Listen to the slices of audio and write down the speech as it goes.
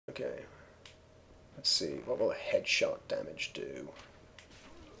Okay. Let's see. What will a headshot damage do?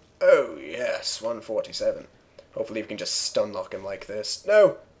 Oh, yes. 147. Hopefully we can just stun lock him like this.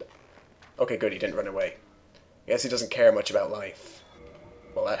 No! Okay, good. He didn't run away. I guess he doesn't care much about life.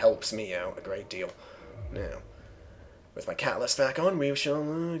 Well, that helps me out a great deal. Now, with my catalyst back on, we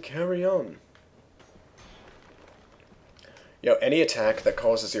shall carry on. You know, any attack that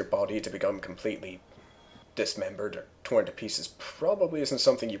causes your body to become completely dismembered or torn to pieces probably isn't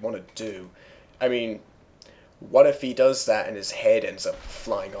something you want to do. I mean, what if he does that and his head ends up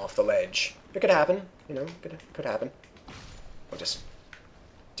flying off the ledge? It could happen, you know, it could happen. We'll just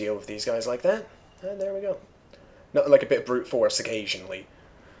deal with these guys like that, and there we go. Not like a bit of brute force occasionally.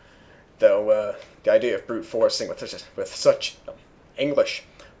 Though, the idea of brute forcing with such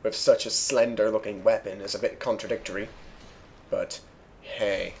a slender looking weapon is a bit contradictory. But,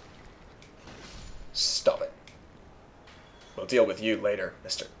 hey, stop it. We'll deal with you later,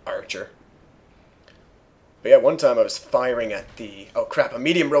 Mr. Archer. But yeah, one time I was firing at the... Oh crap, a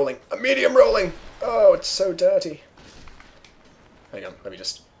medium rolling! A medium rolling! Oh, it's so dirty. Hang on, let me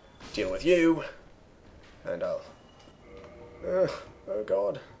just deal with you. And I'll... oh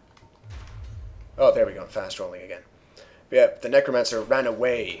god. Oh, there we go, fast rolling again. But yeah, the necromancer ran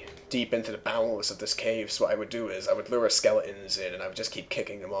away deep into the bowels of this cave, so what I would do is I would lure skeletons in and I would just keep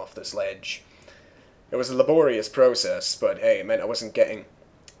kicking them off this ledge. It was a laborious process, but hey, it meant I wasn't getting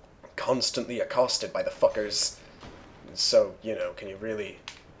constantly accosted by the fuckers. So, you know, can you really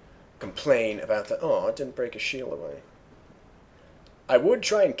complain about the... Oh, I didn't break his shield away. I would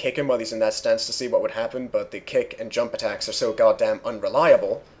try and kick him while he's in that stance to see what would happen, but the kick and jump attacks are so goddamn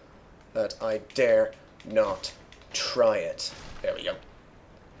unreliable that I dare not try it. There we go.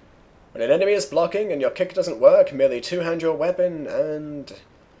 When an enemy is blocking and your kick doesn't work, merely two-hand your weapon and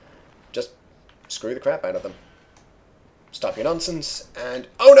just screw the crap out of them. Stop your nonsense, and...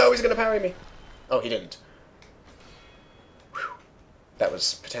 Oh no, he's going to parry me! Oh, he didn't. Whew. That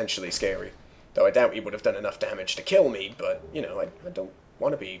was potentially scary. Though I doubt he would have done enough damage to kill me, but, you know, I don't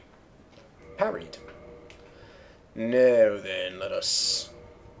want to be parried. Now then, let's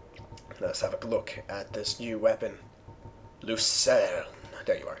have a look at this new weapon. Lucerne.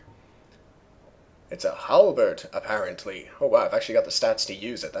 There you are. It's a halberd, apparently. Oh wow, I've actually got the stats to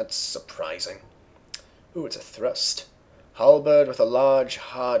use it. That's surprising. Ooh, it's a thrust. Halberd with a large,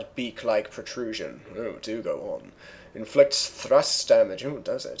 hard beak-like protrusion. Oh, do go on. Inflicts thrust damage. Oh,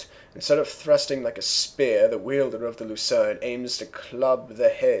 does it? Instead of thrusting like a spear, the wielder of the Lucerne aims to club the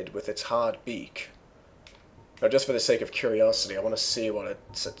head with its hard beak. Now, just for the sake of curiosity, I want to see what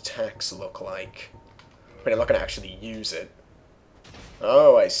its attacks look like. I mean, I'm not going to actually use it.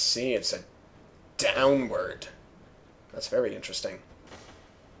 Oh, I see. It's a downward. That's very interesting.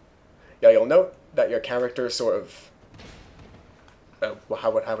 Yeah, you'll note that your character sort of...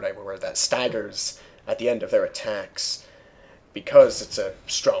 how would I word that? Staggers at the end of their attacks because it's a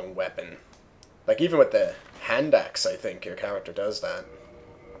strong weapon. Like, even with the hand axe, I think your character does that.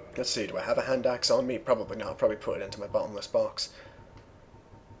 Let's see, do I have a hand axe on me? Probably not. I'll probably put it into my bottomless box.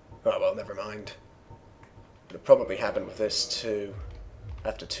 Oh, well, never mind. It'll probably happen with this, too. I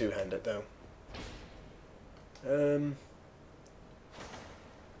have to two-hand it, though.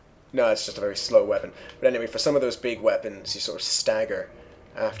 No, it's just a very slow weapon. But anyway, for some of those big weapons, you sort of stagger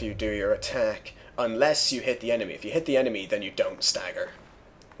after you do your attack, unless you hit the enemy. If you hit the enemy, then you don't stagger.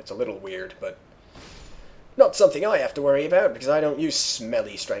 It's a little weird, but not something I have to worry about, because I don't use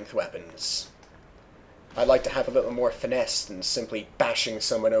smelly strength weapons. I like to have a little more finesse than simply bashing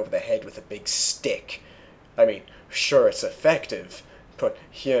someone over the head with a big stick. I mean, sure, it's effective, but,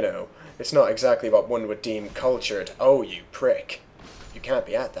 you know, it's not exactly what one would deem cultured. Oh, you prick. You can't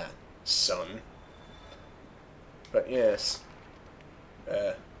be at that, son. But yes.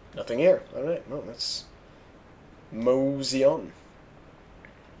 Nothing here. Alright, well, let's mosey on.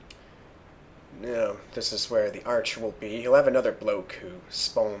 Now, this is where the archer will be. He'll have another bloke who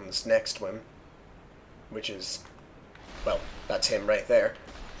spawns next to him. Which is, well, that's him right there.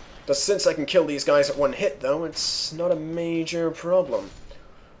 Just since I can kill these guys at one hit, though, it's not a major problem.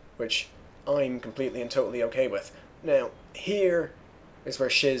 Which I'm completely and totally okay with. Now, here is where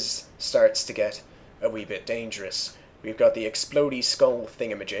shiz starts to get a wee bit dangerous. We've got the explodey skull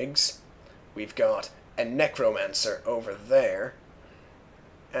thingamajigs. We've got a necromancer over there.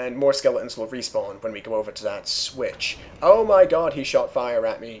 And more skeletons will respawn when we go over to that switch. Oh my god, he shot fire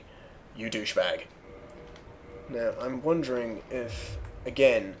at me. You douchebag. Now, I'm wondering if,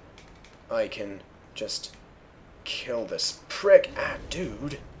 again, I can just kill this prick. Ah,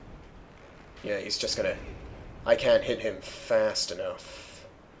 dude. Yeah, he's just gonna... I can't hit him fast enough.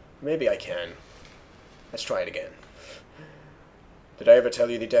 Maybe I can. Let's try it again. Did I ever tell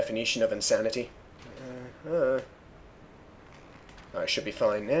you the definition of insanity? I should be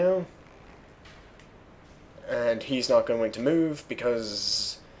fine now. And he's not going to move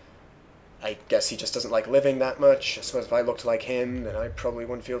because I guess he just doesn't like living that much. I suppose if I looked like him, then I probably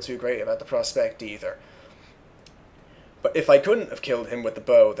wouldn't feel too great about the prospect either. But if I couldn't have killed him with the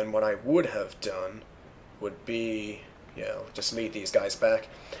bow, then what I would have done would be... yeah, I'll just lead these guys back.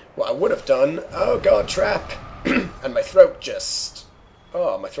 What I would have done... oh god, trap! And my throat just...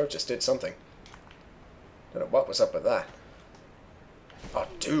 oh, my throat just did something. Don't know what was up with that. Oh,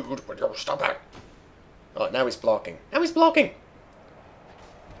 dude, will you stop it? Oh, now he's blocking. Now he's blocking!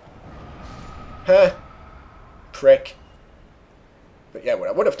 Huh. Prick. But yeah, what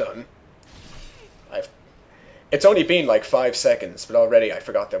I would have done... it's only been like 5 seconds, but already I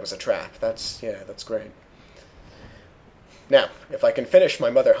forgot there was a trap. That's great. Now, if I can finish my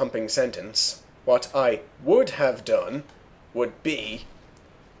mother humping sentence, what I would have done would be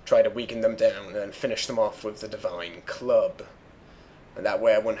try to weaken them down and finish them off with the divine club. And that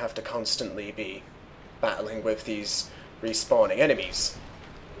way I wouldn't have to constantly be battling with these respawning enemies.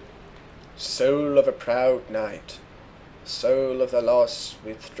 Soul of a proud knight, soul of the lost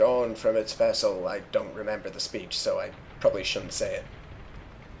withdrawn from its vessel. I don't remember the speech, so I probably shouldn't say it.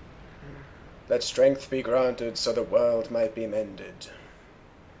 Let strength be granted so the world might be mended.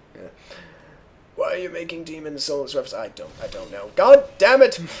 Yeah. Why are you making demon souls reference? I don't know. God damn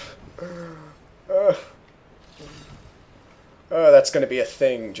it! Oh, that's going to be a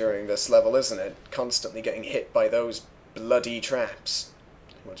thing during this level, isn't it? Constantly getting hit by those bloody traps.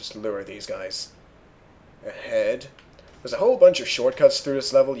 We'll just lure these guys ahead. There's a whole bunch of shortcuts through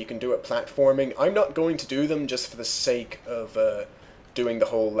this level you can do at platforming. I'm not going to do them just for the sake of doing the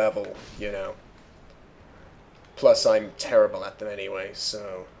whole level, you know. Plus, I'm terrible at them anyway,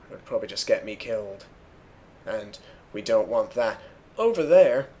 so it would probably just get me killed. And we don't want that. Over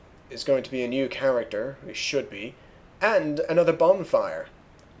there is going to be a new character, it should be, and another bonfire.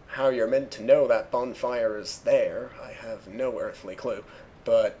 How you're meant to know that bonfire is there, I have no earthly clue.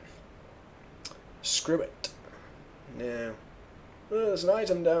 But screw it. Now, well, there's an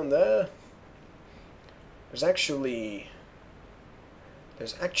item down there. There's actually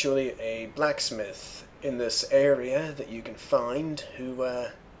a blacksmith in this area that you can find who,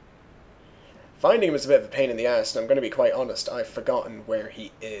 finding him is a bit of a pain in the ass, and I'm going to be quite honest, I've forgotten where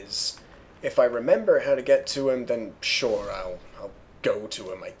he is. If I remember how to get to him, then sure, I'll go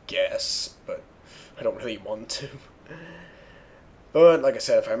to him, I guess, but I don't really want to. But, like I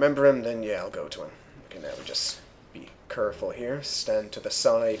said, if I remember him, then yeah, I'll go to him. Okay, now we just be careful here. Stand to the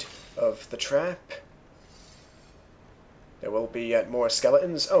side of the trap. There will be yet more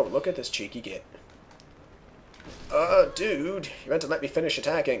skeletons. Oh, look at this cheeky git. Dude, you meant to let me finish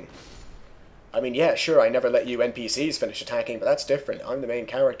attacking. I mean, yeah, sure, I never let you NPCs finish attacking, but that's different. I'm the main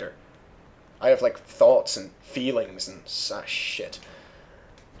character. I have, like, thoughts and feelings and shit.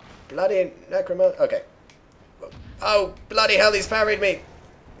 Bloody necromancer. Okay. Oh, bloody hell, he's parried me!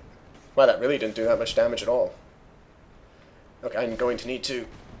 Wow, that really didn't do that much damage at all. Okay, I'm going to need to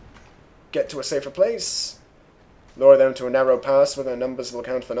get to a safer place. Lure them to a narrow pass where their numbers will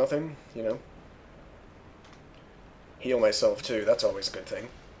count for nothing, you know. Heal myself too, that's always a good thing.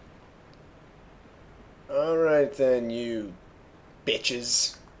 Alright then, you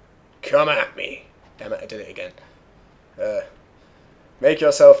bitches. Come at me! Damn it, I did it again. Make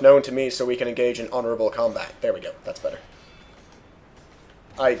yourself known to me so we can engage in honorable combat. There we go, that's better.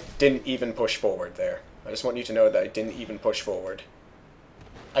 I didn't even push forward there. I just want you to know that I didn't even push forward.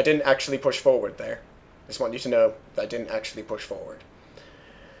 I didn't actually push forward there. I just want you to know that I didn't actually push forward.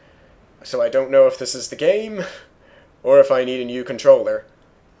 So I don't know if this is the game, or if I need a new controller.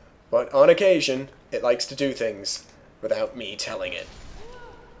 But on occasion, it likes to do things without me telling it.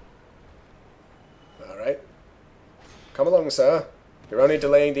 Alright. Come along, sir. You're only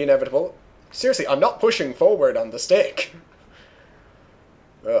delaying the inevitable. Seriously, I'm not pushing forward on the stick.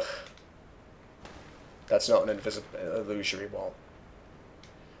 Ugh. That's not an illusory wall.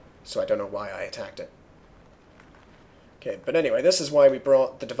 So I don't know why I attacked it. Okay, but anyway, this is why we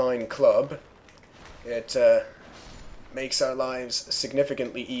brought the Divine Club. It makes our lives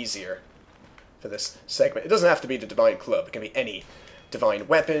significantly easier for this segment. It doesn't have to be the Divine Club. It can be any divine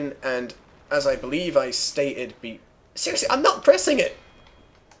weapon, and as I believe I stated, seriously, I'm not pressing it!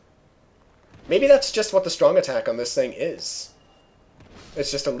 Maybe that's just what the strong attack on this thing is.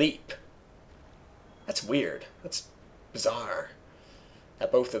 It's just a leap. That's weird. That's bizarre. Now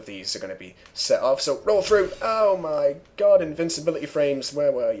both of these are going to be set off, so roll through! Oh my god, invincibility frames,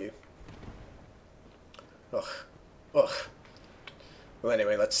 where were you? Ugh. Ugh. Well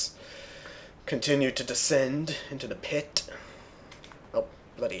anyway, let's continue to descend into the pit.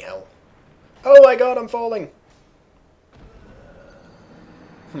 Bloody hell. Oh my god, I'm falling!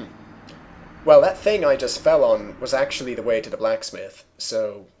 Well, that thing I just fell on was actually the way to the blacksmith,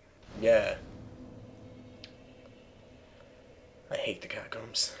 so, yeah. I hate the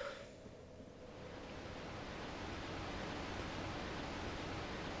catacombs.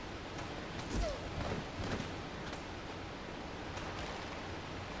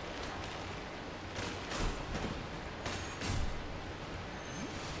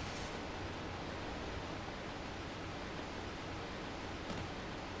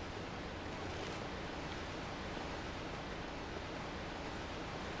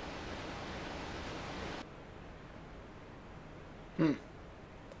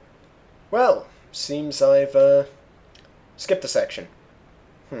 Well, seems I've skipped a section.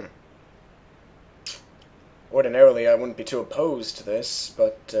 Ordinarily, I wouldn't be too opposed to this,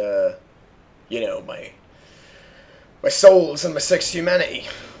 but you know, my souls and my 6 humanity.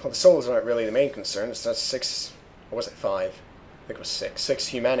 Well, the souls aren't really the main concern. It's not 6. Or was it 5? I think it was 6. 6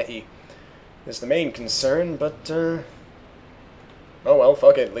 humanity is the main concern, but oh well,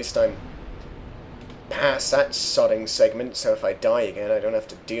 fuck it. At least I'm past that sodding segment, so if I die again, I don't have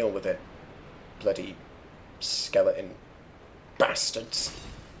to deal with it. Bloody skeleton bastards.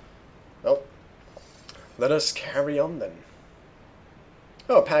 Well, let us carry on then.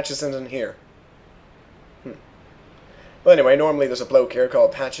 Oh, Patches isn't here. Well, anyway, normally there's a bloke here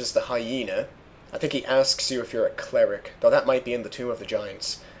called Patches the Hyena. I think he asks you if you're a cleric, though that might be in the Tomb of the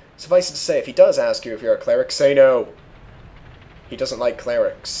Giants. Suffice it to say, if he does ask you if you're a cleric, say no. He doesn't like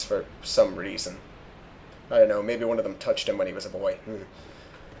clerics for some reason. I don't know, maybe one of them touched him when he was a boy.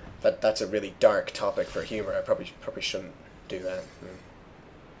 That's a really dark topic for humor. I probably shouldn't do that.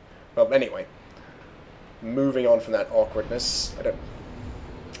 Well, anyway, moving on from that awkwardness,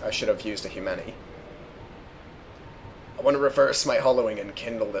 I should have used a humanity. I want to reverse my hollowing and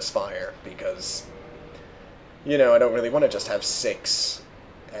kindle this fire because, you know, I don't really want to just have 6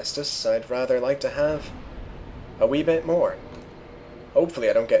 Estus. I'd rather like to have a wee bit more. Hopefully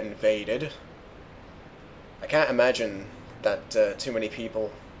I don't get invaded. I can't imagine that too many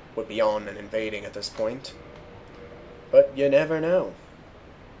people would be on and invading at this point. But you never know.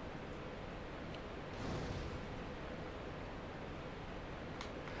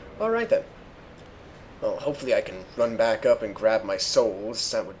 Alright then. Well, hopefully I can run back up and grab my souls.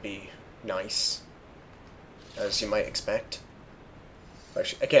 That would be nice. As you might expect.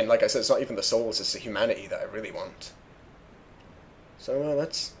 Actually, again, like I said, it's not even the souls, it's the humanity that I really want. So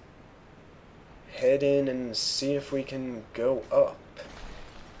let's head in and see if we can go up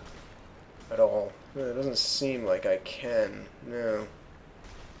at all. It doesn't seem like I can. No.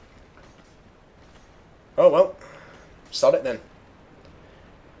 Oh well. Sod it then.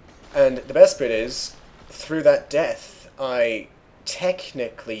 And the best bit is, through that death, I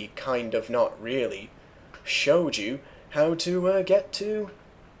technically, kind of not really, showed you how to get to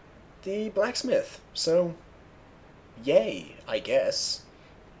the blacksmith. So, yay, I guess.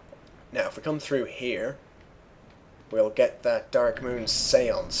 Now, if we come through here, we'll get that Dark Moon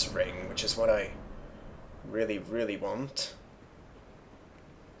Seance ring, which is what I really, really want.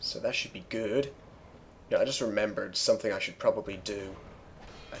 So that should be good. Now, I just remembered something I should probably do.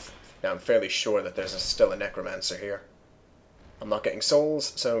 Now, I'm fairly sure that there's still a necromancer here. I'm not getting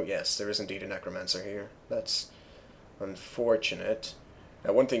souls, so yes, there is indeed a necromancer here. That's unfortunate.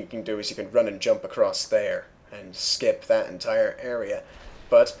 Now, one thing you can do is you can run and jump across there and skip that entire area.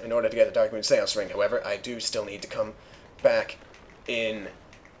 But in order to get the Dark Moon Seance ring, however, I do still need to come back in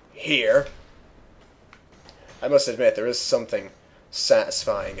here. I must admit, there is something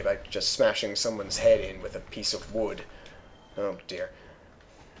satisfying about just smashing someone's head in with a piece of wood. Oh dear.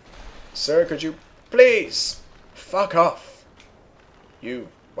 Sir, could you please fuck off? You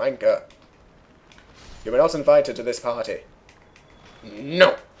wanker. You were not invited to this party.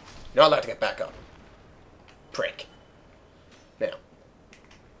 No! Not allowed to get back up. Prick. Now,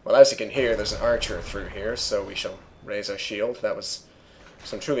 well, as you can hear, there's an archer through here, so we shall raise our shield. That was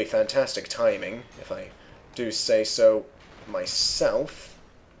some truly fantastic timing, if I do say so myself.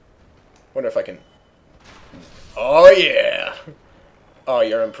 Wonder if I can... Oh, yeah! Oh,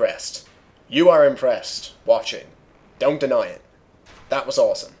 you're impressed. You are impressed watching. Don't deny it. That was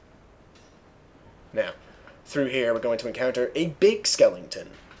awesome. Now, through here we're going to encounter a big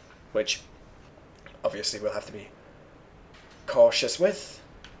skeleton, which obviously we'll have to be cautious with.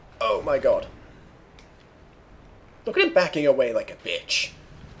 Oh my god. Look at him backing away like a bitch.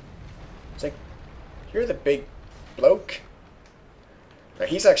 It's like, you're the big bloke. Now,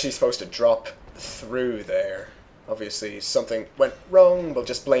 he's actually supposed to drop through there. Obviously, something went wrong. We'll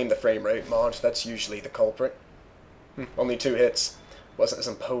just blame the frame rate mod. That's usually the culprit. Only 2 hits. Wasn't as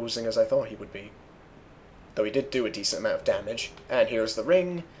imposing as I thought he would be. Though he did do a decent amount of damage. And here's the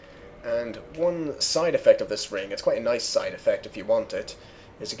ring. And one side effect of this ring, it's quite a nice side effect if you want it,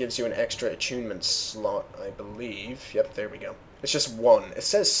 is it gives you an extra attunement slot, I believe. Yep, there we go. It's just one. It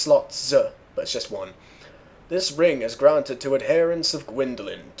says slots, but it's just one. This ring is granted to adherents of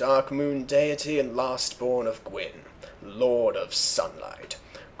Gwendolyn, Dark Moon deity and lastborn of Gwyn, Lord of Sunlight.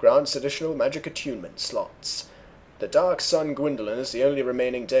 Grants additional magic attunement slots. The Dark Sun Gwendolyn is the only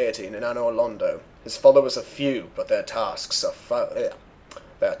remaining deity in Anor Londo. His followers are few, but their tasks are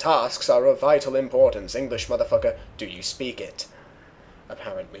of vital importance. English, motherfucker, do you speak it?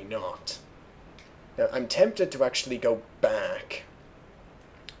 Apparently not. Now, I'm tempted to actually go back,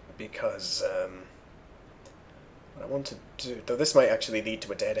 because, what I want to do, though this might actually lead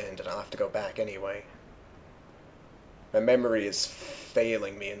to a dead end, and I'll have to go back anyway. My memory is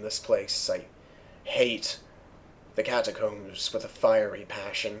failing me in this place. I hate the catacombs with a fiery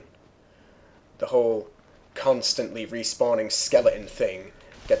passion. The whole constantly respawning skeleton thing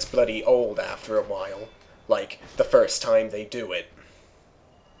gets bloody old after a while, like the first time they do it.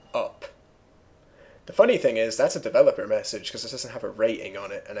 Up. The funny thing is, that's a developer message, because it doesn't have a rating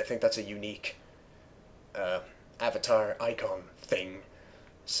on it, and I think that's a unique avatar icon thing.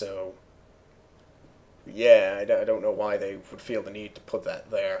 So, yeah, I don't know why they would feel the need to put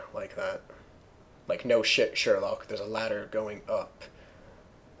that there like that. Like, no shit, Sherlock, there's a ladder going up.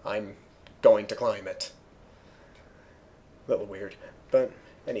 I'm going to climb it. A little weird, but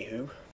anywho.